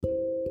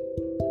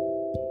Good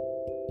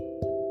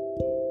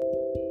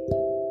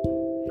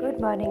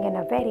morning and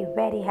a very,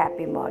 very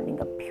happy morning,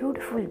 a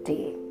beautiful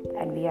day,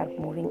 and we are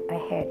moving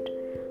ahead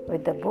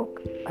with the book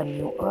A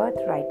New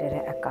Earth, writer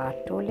है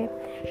आकार टोले।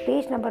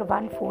 Page number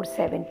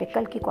 147 पे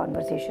कल की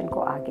conversation को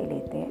आगे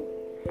लेते हैं।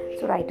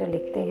 सो राइटर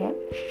लिखते हैं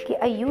कि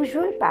अ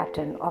usual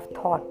pattern of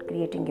thought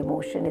creating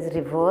emotion is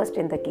reversed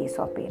in the case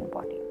of pen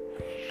body.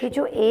 कि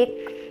जो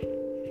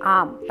एक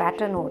आम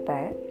पैटर्न होता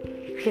है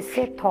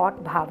जिससे थॉट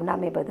भावना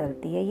में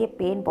बदलती है, ये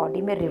पेन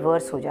बॉडी में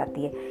रिवर्स हो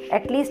जाती है,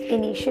 एटलीस्ट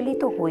इनिशियली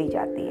तो हो ही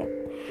जाती है।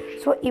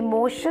 सो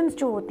इमोशंस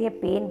जो होती हैं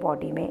पेन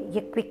बॉडी में, ये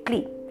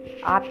क्विकली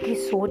आपकी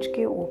सोच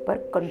के ऊपर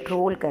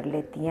कंट्रोल कर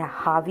लेती हैं,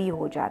 हावी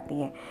हो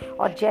जाती हैं,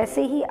 और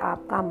जैसे ही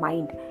आपका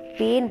माइंड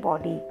पेन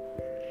बॉडी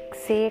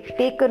से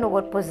टेकन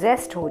ओवर,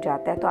 पोजेस्ड हो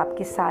जाता है, तो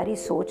आपकी सारी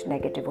सोच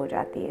नेगेटिव हो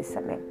जाती है इस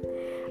समय।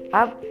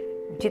 अब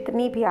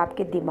जितनी भी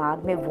आपके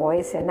दिमाग में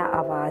वॉइस है ना,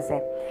 आवाज़ है,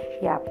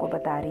 ये आपको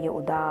बता रही है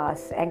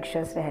उदास,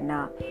 एंग्शियस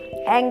रहना,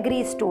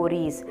 एंग्री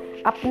स्टोरीज़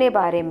अपने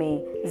बारे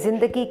में,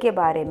 ज़िंदगी के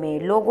बारे में,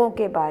 लोगों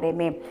के बारे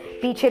में,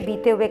 पीछे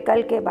बीते हुए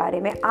कल के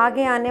बारे में,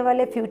 आगे आने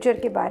वाले फ्यूचर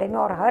के बारे में,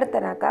 और हर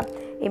तरह का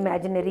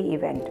इमेजिनरी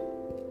इवेंट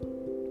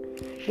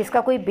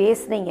जिसका कोई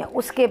बेस नहीं है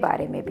उसके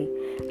बारे में भी।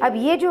 अब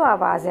ये जो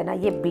आवाज़ है ना,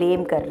 ये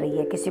ब्लेम कर रही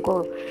है, किसी को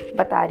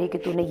बता रही है कि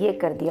तूने ये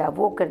कर दिया,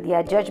 वो कर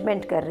दिया,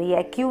 जजमेंट कर रही है,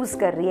 एक्यूज़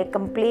कर रही है,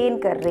 कंप्लेन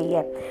कर रही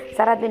है,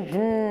 सारा दिन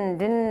डिन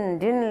डिन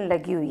डिन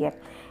लगी हुई है।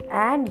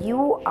 And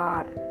you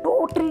are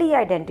totally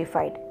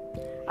identified.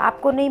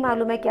 आपको नहीं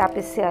मालूम है कि आप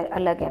इससे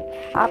अलग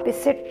हैं, आप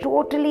इससे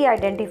टोटली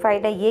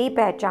आइडेंटिफाइड है, यही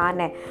पहचान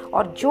है,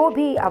 और जो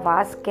भी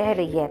आवाज़ कह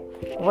रही है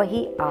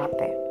वही आप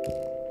है।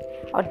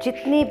 और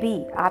जितने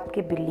भी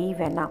आपके बिलीव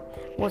है ना,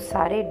 वो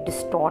सारे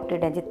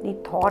डिस्टॉर्टेड हैं, जितनी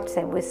थॉट्स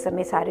हैं वो इस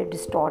समय सारे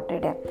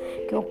डिस्टॉर्टेड हैं,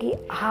 क्योंकि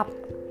आप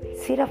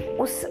सिर्फ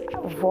उस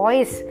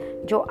वॉइस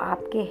जो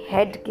आपके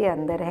हेड के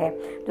अंदर है,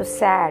 जो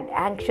सैड,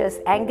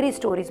 एंग्शियस, एंग्री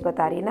स्टोरीज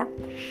बता रही है ना,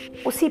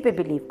 उसी पे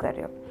बिलीव कर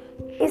रहे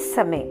हो इस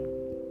समय।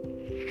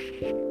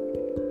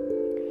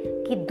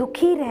 कि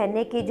दुखी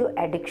रहने की जो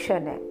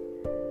एडिक्शन है,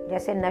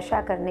 जैसे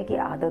नशा करने की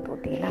आदत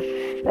होती है ना,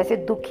 वैसे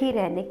दुखी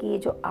रहने की ये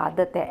जो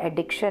आदत है,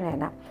 एडिक्शन है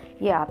ना,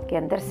 ये आपके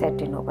अंदर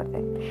सेट इन हो करता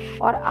है।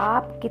 और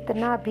आप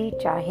कितना भी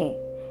चाहें,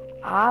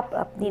 आप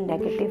अपनी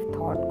नेगेटिव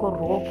थॉट को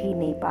रोक ही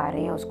नहीं पा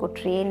रहे हैं, उसको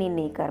ट्रेन ही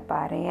नहीं कर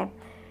पा रहे हैं।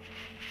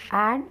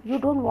 And you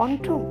don't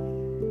want to,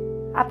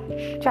 आप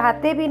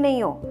चाहते भी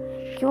नहीं हो,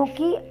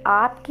 क्योंकि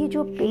आपकी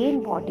जो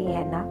पेन बॉडी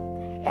है ना,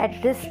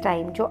 एट दिस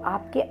टाइम जो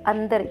आपके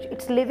अंदर,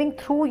 इट्स लिविंग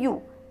थ्रू यू,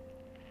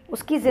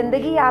 उसकी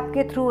ज़िंदगी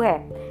आपके थ्रू है।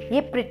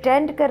 ये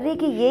प्रिटेंड कर रही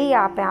कि यही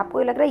आप हैं, आपको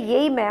ये लग रहा है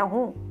यही मैं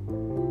हूँ।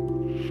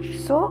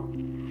 सो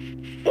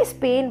इस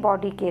पेन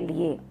बॉडी के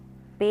लिए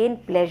पेन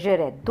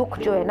प्लेजर है, दुख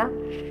जो है ना,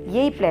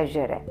 यही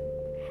प्लेजर है।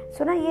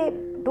 सो ना, ये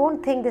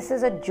don't think this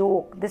is a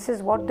joke, this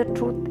is what the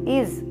truth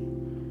is.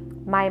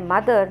 My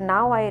mother,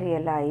 now I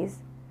realise,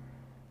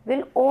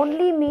 will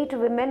only meet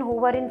women who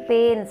were in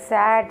pain,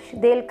 sad,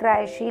 they'll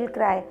cry, she'll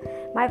cry.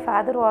 My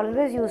father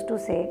always used to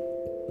say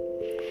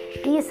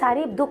कि ये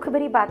सारी दुख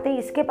भरी बातें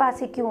इसके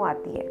पास ही क्यों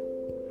आती है।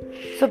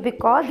 So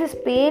because this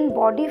pain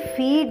body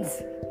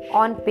feeds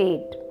on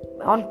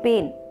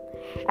pain,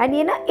 and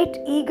ये ना, it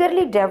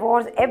eagerly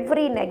devours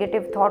every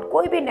negative thought.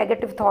 कोई भी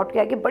नेगेटिव थॉट के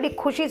आगे बड़ी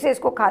खुशी से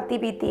इसको खाती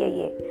पीती है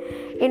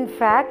ये।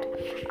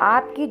 इनफैक्ट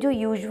आपकी जो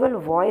यूजुअल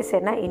वॉइस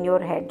है ना इन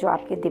योर हेड, जो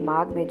आपके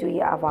दिमाग में जो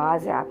ये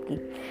आवाज़ है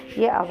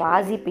आपकी, ये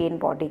आवाज़ ही पेन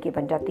बॉडी की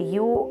बन जाती है।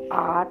 You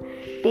are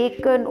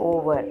taken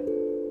over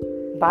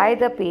by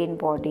the pain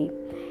body,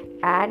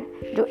 and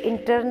जो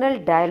इंटरनल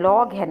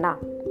डायलॉग है ना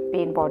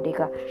पेन बॉडी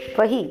का,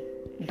 वही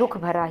दुख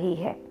भरा ही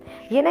है।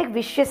 ये ना एक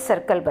विशियस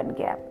सर्कल बन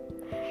गया।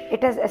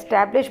 It has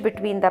establish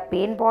between the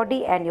pain body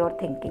and your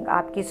thinking.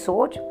 आपकी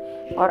सोच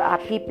और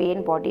आपकी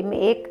पेन बॉडी में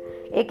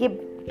एक ये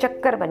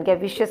चक्कर बन गया,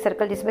 विशियस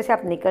सर्कल, जिसमें से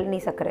आप निकल नहीं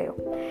सक रहे हो।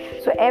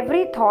 So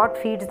every thought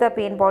feeds the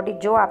pain body.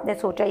 जो आपने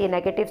सोचा, ये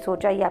नेगेटिव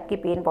सोचा, ये आपकी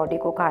पेन बॉडी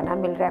को खाना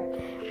मिल रहा है,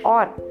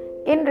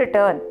 और इन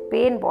रिटर्न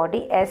पेन बॉडी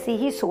ऐसी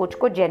ही सोच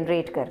को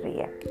जनरेट कर रही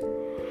है।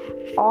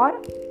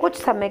 और कुछ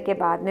समय के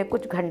बाद में,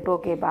 कुछ घंटों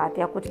के बाद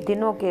या कुछ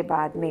दिनों के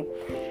बाद में,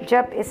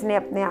 जब इसने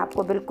अपने आप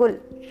को बिल्कुल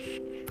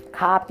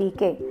खा पी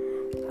के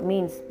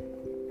मीन्स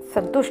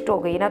संतुष्ट हो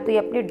गई ना, तो ये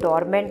अपनी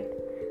डोरमेंट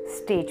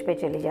स्टेज पे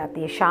चली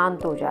जाती है,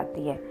 शांत हो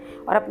जाती है,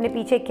 और अपने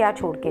पीछे क्या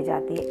छोड़ के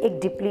जाती है? एक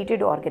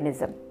depleted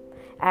organism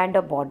and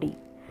a body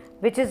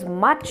which is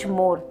much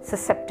more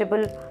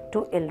susceptible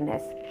to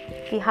illness.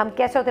 कि हम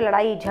कैसे होते,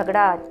 लड़ाई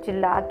झगड़ा,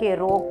 चिल्ला के,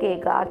 रो के,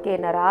 गा के,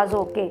 नाराज़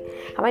हो के,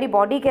 हमारी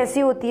बॉडी कैसी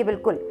होती है?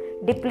 बिल्कुल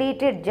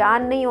डिप्लीटेड,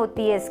 जान नहीं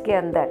होती है इसके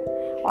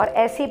अंदर। और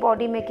ऐसी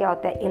बॉडी में क्या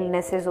होता है?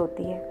 इलनेसेस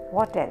होती है।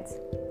 What else?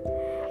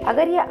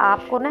 अगर ये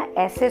आपको ना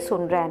ऐसे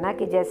सुन रहा है ना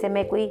कि जैसे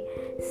मैं कोई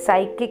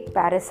साइकिक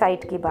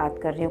पैरासाइट की बात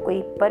कर रही हूँ,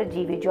 कोई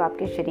परजीवी जो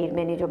आपके शरीर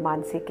में नहीं, जो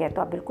मानसिक है,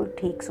 तो आप बिल्कुल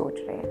ठीक सोच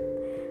रहे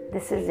हैं।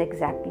 This is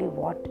exactly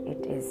what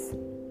it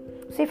is.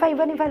 So if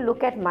I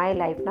look at my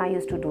life now, I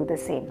used to do the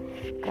same.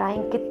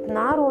 Crying,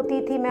 कितना रोती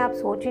थी मैं, आप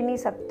सोच ही नहीं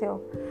सकते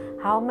हो।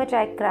 how much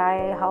I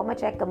cry, how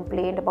much I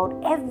complained about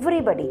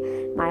everybody,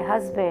 my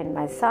husband,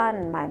 my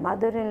son, my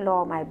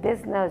mother-in-law, my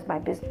business,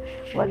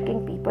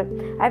 working people.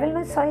 I will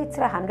not say it's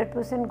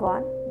 100%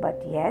 gone,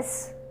 but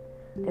yes,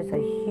 there's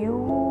a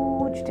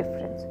huge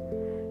difference,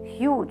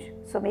 huge.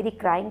 So मेरी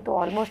crying तो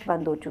almost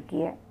बंद हो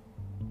चुकी है,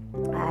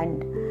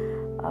 and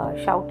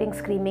shouting,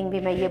 screaming भी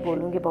मैं ये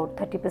बोलूँगी about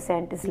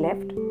 30% is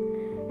left,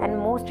 and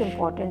most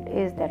important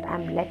is that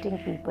I'm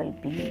letting people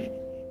be.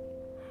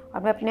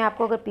 और मैं अपने आप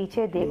को अगर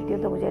पीछे देखती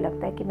हूँ तो मुझे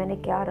लगता है कि मैंने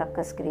क्या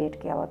रक्कस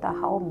क्रिएट किया हुआ था,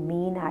 how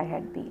mean I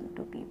had been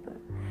to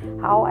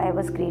people, how I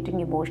was creating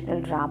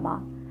emotional drama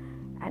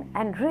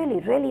and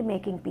really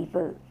making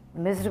people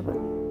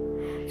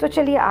miserable. So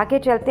चलिए आगे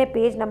चलते हैं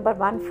पेज नंबर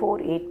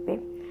 148 पे,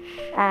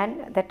 एंड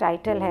द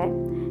टाइटल है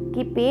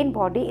कि पेन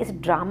बॉडी इस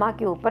ड्रामा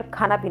के ऊपर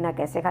खाना पीना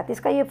कैसे खाती.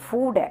 इसका ये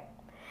फूड है.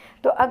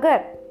 तो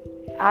अगर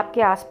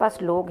आपके आसपास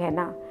लोग हैं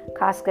ना,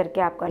 खास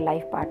करके आपका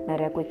लाइफ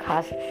पार्टनर है,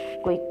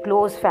 कोई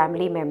क्लोज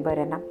फैमिली मेम्बर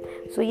है ना,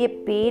 सो ये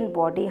पेन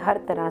बॉडी हर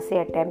तरह से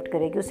अटेम्प्ट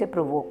करेगी उसे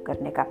प्रोवोक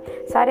करने का,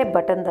 सारे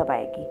बटन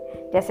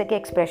दबाएगी जैसे कि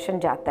एक्सप्रेशन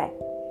जाता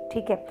है,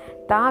 ठीक है,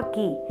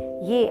 ताकि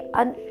ये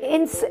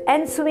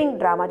एनसुइंग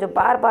ड्रामा जो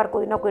बार बार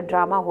कोई ना कोई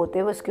ड्रामा होते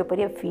हुए उसके ऊपर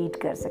ये फीड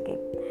कर सके.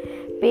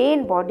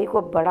 पेन बॉडी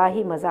को बड़ा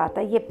ही मज़ा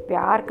आता है, ये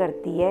प्यार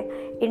करती है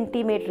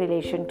इंटीमेट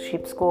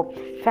रिलेशनशिप्स को,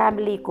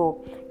 फैमिली को,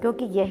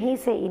 क्योंकि यहीं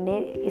से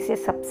इसे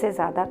सबसे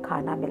ज़्यादा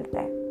खाना मिलता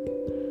है.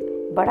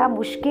 बड़ा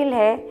मुश्किल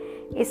है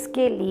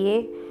इसके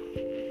लिए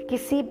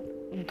किसी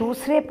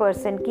दूसरे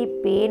पर्सन की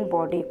पेन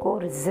बॉडी को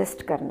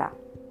रेजिस्ट करना,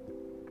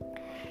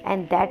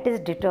 and that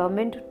is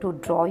determined to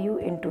draw you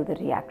into the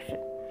reaction.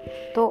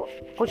 तो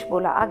कुछ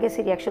बोला, आगे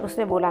से रिएक्शन,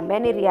 उसने बोला,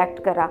 मैंने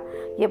रिएक्ट करा,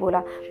 ये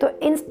बोला, तो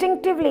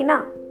इंस्टिंक्टिवली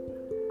ना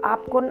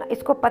आपको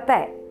इसको पता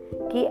है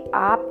कि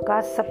आपका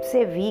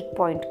सबसे वीक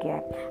पॉइंट क्या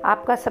है,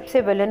 आपका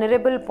सबसे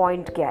वल्नरेबल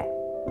पॉइंट क्या है.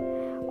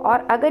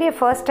 और अगर ये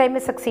फर्स्ट टाइम में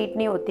सक्सीड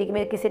नहीं होती कि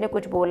मैं किसी ने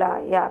कुछ बोला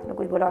या आपने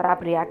कुछ बोला और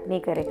आप रिएक्ट नहीं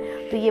करें,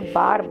 तो ये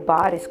बार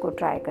बार इसको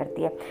ट्राई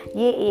करती है.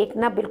 ये एक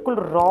ना बिल्कुल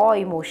रॉ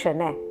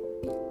इमोशन है,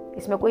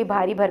 इसमें कोई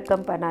भारी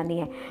भरकम पना नहीं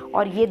है,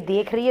 और ये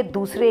देख रही है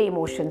दूसरे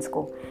इमोशंस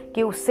को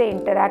कि उससे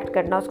इंटरैक्ट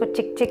करना, उसको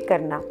चिक चिक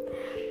करना.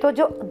 तो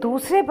जो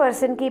दूसरे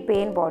पर्सन की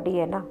पेन बॉडी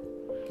है ना,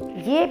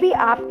 ये भी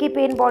आपकी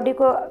पेन बॉडी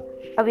को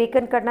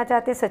अवेकन करना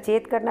चाहते,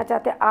 सचेत करना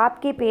चाहते,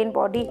 आपकी पेन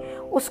बॉडी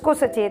उसको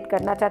सचेत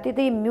करना चाहती है.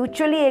 तो ये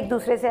म्यूचुअली एक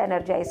दूसरे से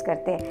एनर्जाइज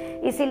करते हैं.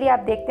 इसीलिए आप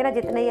देखते हैं ना,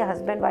 जितने ये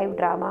हस्बैंड वाइफ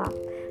ड्रामा,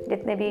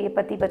 जितने भी ये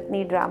पति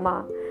पत्नी ड्रामा,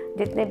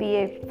 जितने भी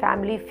ये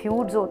फैमिली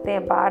फ्यूड्स होते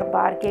हैं बार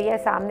बार के, या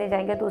सामने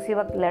जाएंगे तो उसी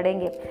वक्त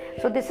लड़ेंगे.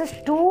 सो this is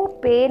two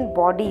pain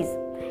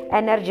bodies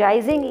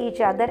energizing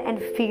each other and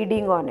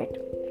feeding on it.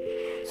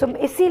 So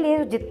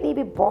इसीलिए जितनी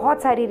भी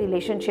बहुत सारी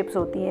रिलेशनशिप्स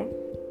होती हैं,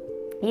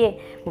 ये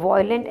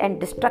violent and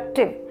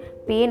destructive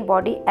pain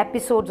body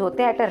episodes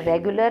होते हैं एट अ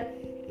रेगुलर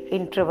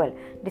इंटरवल,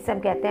 जिसे हम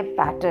कहते हैं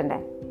पैटर्न है.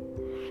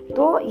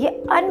 तो ये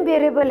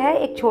अनबियरेबल है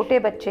एक छोटे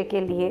बच्चे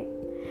के लिए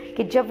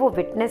कि जब वो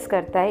विटनेस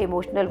करता है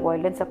इमोशनल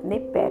वायलेंस अपने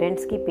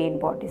पेरेंट्स की पेन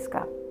बॉडीज़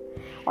का.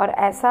 और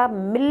ऐसा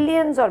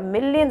मिलियंस और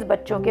मिलियंस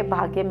बच्चों के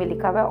भाग्य में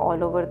लिखा हुआ है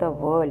ऑल ओवर द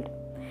वर्ल्ड.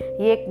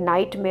 ये एक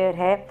नाइटमेयर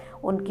है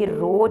उनकी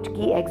रोज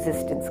की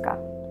एग्जिस्टेंस का.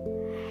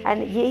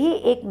 एंड यही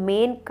एक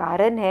मेन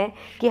कारण है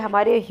कि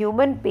हमारे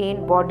ह्यूमन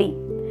पेन बॉडी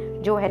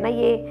जो है ना,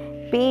 ये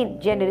पेन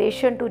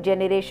जनरेशन टू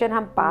जनरेशन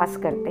हम पास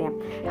करते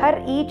हैं. हर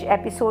ईच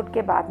एपिसोड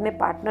के बाद में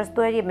पार्टनर्स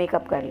तो है ये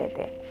मेकअप कर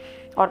लेते हैं,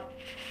 और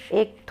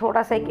एक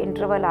थोड़ा सा एक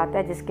इंटरवल आता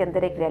है जिसके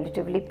अंदर एक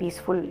रिलेटिवली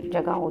पीसफुल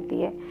जगह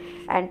होती है,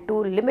 एंड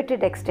टू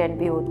लिमिटेड एक्सटेंट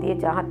भी होती है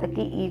जहाँ तक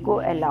कि ईगो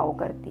अलाउ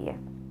करती है.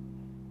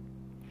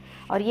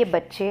 और ये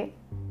बच्चे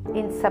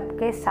इन सब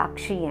के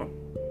साक्षी हैं,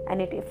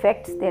 and it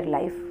affects their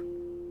life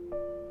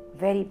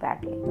very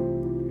badly.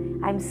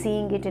 I'm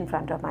seeing it in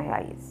front of my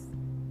eyes.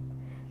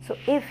 So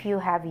if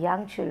you have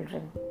young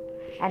children,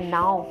 and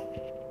now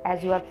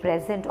as you are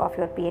present of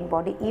your pain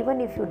body,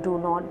 even if you do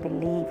not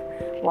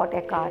believe what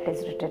Eckhart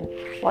has written,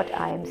 what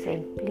I am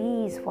saying,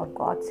 please for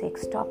God's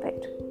sake stop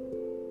it.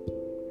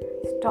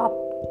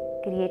 Stop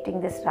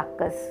creating this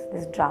ruckus,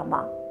 this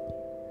drama,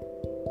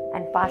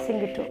 and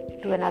passing it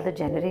to another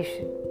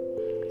generation.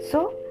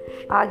 So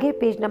आगे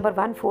page number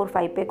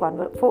 149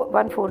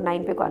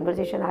 पे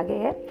conversation आगे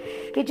है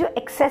कि जो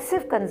excessive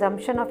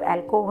consumption of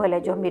alcohol है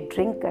जो हम ये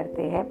ड्रिंक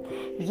करते हैं,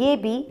 ये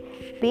भी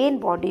पेन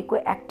बॉडी को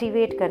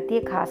एक्टिवेट करती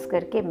है, खास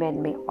करके मेन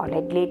में.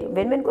 ऑलरेडी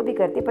वेमेन को भी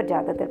करती है पर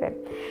ज़्यादातर मेन.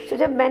 सो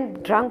जब मेन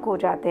ड्रंक हो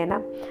जाते हैं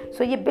ना,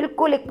 सो ये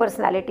बिल्कुल एक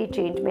पर्सनैलिटी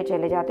चेंज में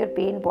चले जाते हैं और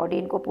पेन बॉडी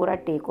इनको पूरा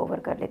टेक ओवर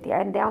कर लेती है.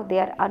 And now they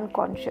are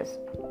unconscious.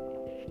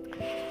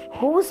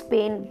 Whose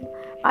pain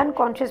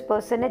unconscious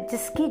person है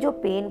जिसकी जो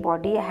पेन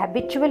बॉडी है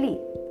हैबिचुअली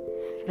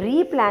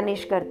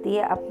रीप्लैनिश करती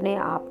है अपने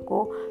आप को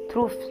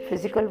through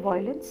physical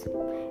violence,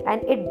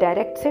 and it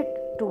directs it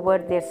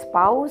toward their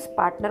spouse,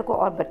 partner को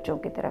और बच्चों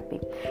की तरफ भी.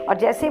 और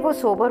जैसे वो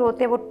सोबर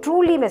होते हैं, वो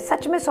ट्रूली में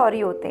सच में सॉरी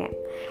होते हैं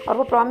और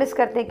वो प्रॉमिस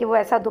करते हैं कि वो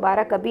ऐसा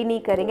दोबारा कभी नहीं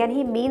करेंगे, and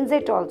he means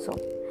it also.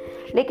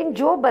 लेकिन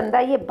जो बंदा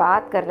ये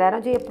बात कर रहा है ना,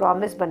 जो ये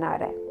प्रॉमिस बना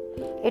रहा है,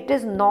 it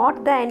is not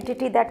the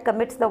entity that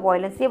commits the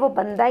violence. ये वो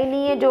बंदा ही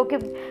नहीं है जो कि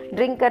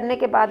ड्रिंक करने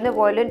के बाद में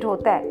वायलेंट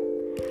होता है.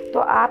 तो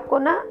आपको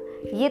ना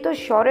ये तो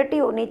श्योरिटी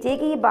होनी चाहिए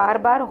कि ये बार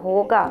बार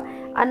होगा,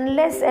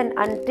 अनलेस एंड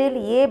अनटिल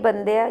ये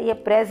बंदा ये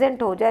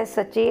प्रेजेंट हो जाए,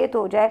 सचेत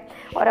हो जाए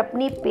और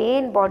अपनी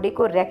पेन बॉडी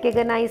को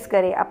रिकग्नाइज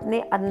करे अपने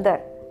अंदर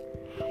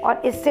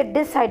और इससे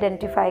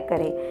डिसआइडेंटिफाई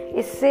करे,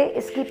 इससे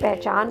इसकी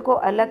पहचान को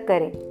अलग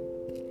करे।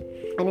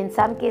 And in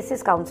some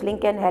cases counselling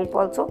can help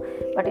also,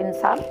 but in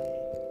some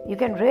you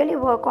can really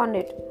work on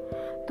it.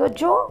 तो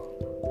जो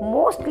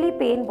मोस्टली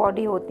पेन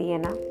बॉडी होती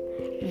है ना,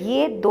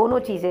 ये दोनों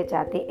चीज़ें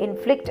चाहती है,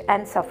 inflict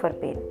and suffer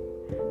pain,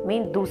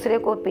 mean दूसरे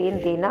को पेन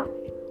देना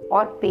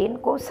और पेन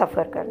को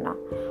सफ़र करना।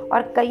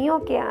 और कईयों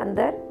के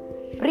अंदर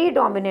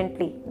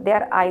predominantly they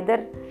are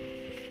either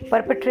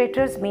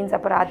perpetrators, means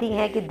अपराधी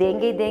हैं कि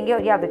देंगे ही देंगे,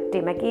 और या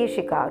विक्टिम है कि ये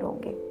शिकार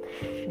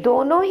होंगे।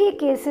 दोनों ही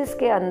केसेस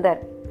के अंदर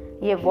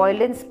ये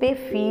वायलेंस पे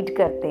फीड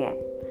करते हैं,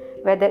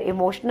 वेदर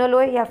इमोशनल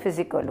हो या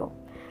फिजिकल हो।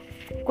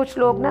 कुछ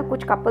लोग ना,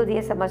 कुछ कपल्स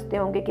ये समझते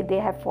होंगे कि they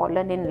have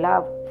fallen in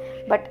love,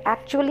 but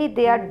actually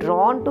they are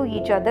drawn to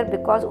each other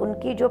because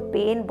उनकी जो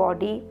पेन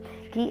बॉडी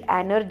की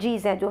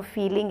एनर्जीज हैं, जो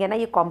फीलिंग है ना,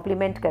 ये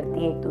कॉम्प्लीमेंट करती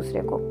है एक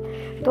दूसरे को।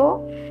 तो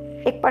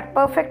एक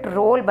परफेक्ट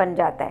रोल बन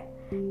जाता है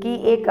कि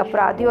एक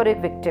अपराधी और एक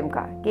विक्टिम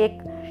का, कि एक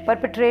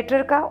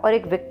परपेट्रेटर का और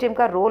एक विक्टिम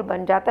का रोल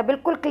बन जाता है।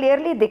 बिल्कुल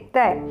क्लियरली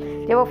दिखता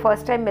है, जब वो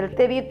फर्स्ट टाइम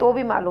मिलते भी तो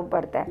भी मालूम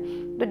पड़ता है।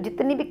 तो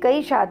जितनी भी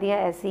कई शादियां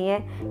ऐसी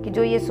हैं कि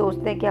जो ये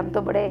सोचते हैं कि हम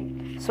तो बड़े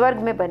स्वर्ग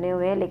में बने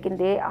हुए हैं, लेकिन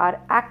they are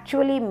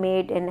actually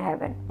made in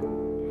heaven.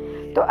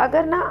 तो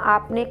अगर ना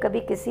आपने कभी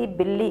किसी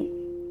बिल्ली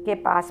के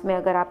पास में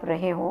अगर आप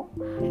रहे हो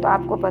तो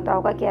आपको पता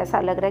होगा कि ऐसा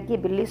लग रहा है कि ये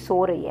बिल्ली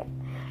सो रही है,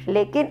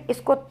 लेकिन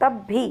इसको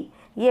तब भी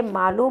ये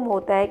मालूम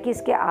होता है कि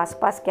इसके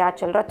आसपास क्या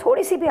चल रहा है।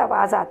 थोड़ी सी भी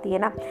आवाज़ आती है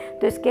ना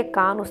तो इसके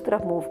कान उस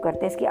तरफ मूव करते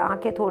हैं, इसकी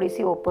आंखें थोड़ी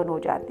सी ओपन हो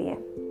जाती हैं।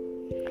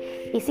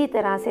 इसी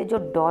तरह से जो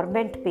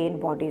डॉर्मेंट पेन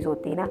बॉडीज़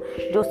होती है ना,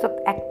 जो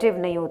सब एक्टिव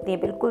नहीं होती हैं,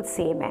 बिल्कुल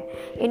सेम है।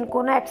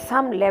 इनको ना एट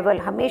सम लेवल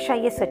हमेशा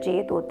ये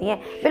सचेत होती हैं,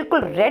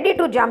 बिल्कुल ready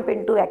to jump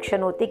into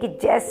action होती है कि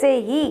जैसे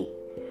ही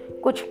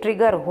कुछ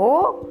ट्रिगर हो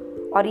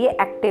और ये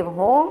एक्टिव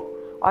हो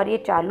और ये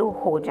चालू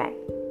हो जाए।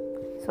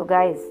 So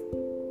guys,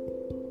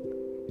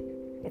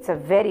 it's a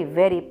very,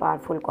 very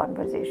powerful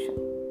conversation.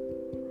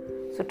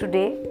 So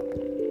today,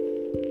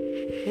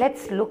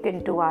 let's look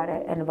into our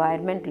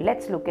environment,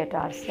 let's look at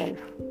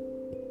ourselves.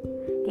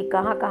 कि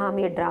कहाँ कहाँ हम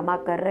ये ड्रामा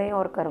कर रहे हैं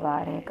और करवा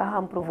रहे हैं, कहाँ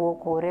हम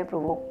प्रोवोक हो रहे हैं,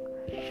 प्रोवोक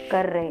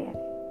कर रहे हैं,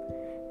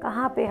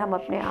 कहाँ पे हम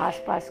अपने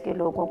आसपास के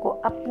लोगों को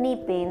अपनी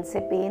पेन से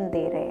पेन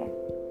दे रहे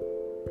हैं।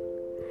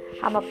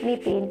 हम अपनी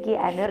पेन की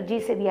एनर्जी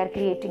से we are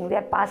creating, we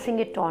are passing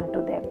it on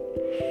to them,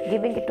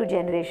 giving it to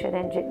generation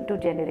and to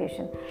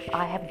generation.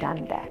 I have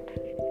done that.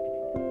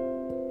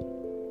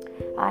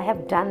 I have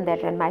done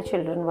that when my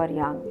children were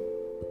young.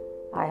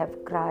 I have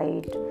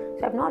cried.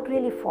 So I've not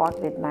really fought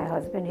with my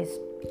husband.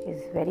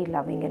 He's very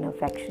loving and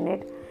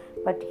affectionate.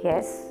 But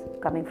yes,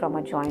 coming from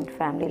a joint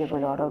family, there were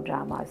a lot of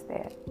dramas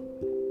there.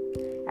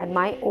 And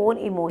my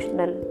own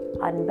emotional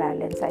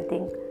unbalance, I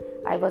think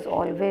I was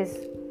always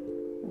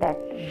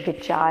that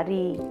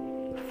bichari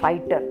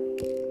fighter.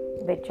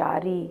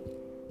 Bichari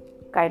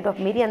kind of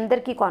मेरी अंदर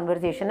की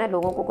conversation है,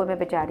 लोगों को कोई मैं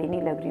बेचारी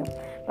नहीं लग रही हूँ,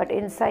 but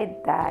inside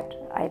that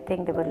I think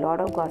there were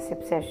lot of gossip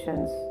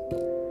sessions.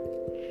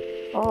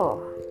 Oh,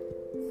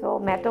 so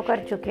मैं तो कर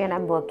चुकी हूँ, I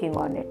am working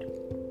on it.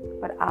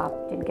 पर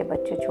आप जिनके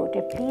बच्चे छोटे,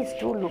 please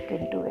do look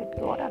into it,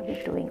 what are we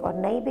doing, और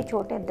नहीं भी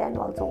छोटे then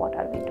also what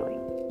are we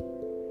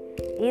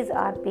doing. Is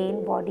our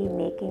pen body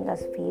making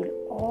us feel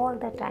all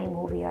the time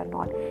who we are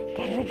not?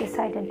 Can we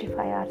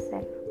disidentify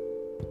ourselves?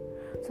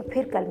 सो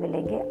फिर कल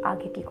मिलेंगे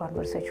आगे की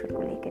conversation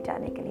को लेके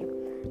जाने के लिए।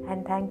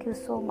 And thank you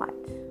so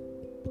much.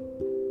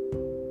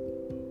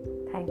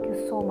 Thank you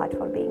so much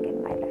for being in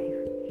my life.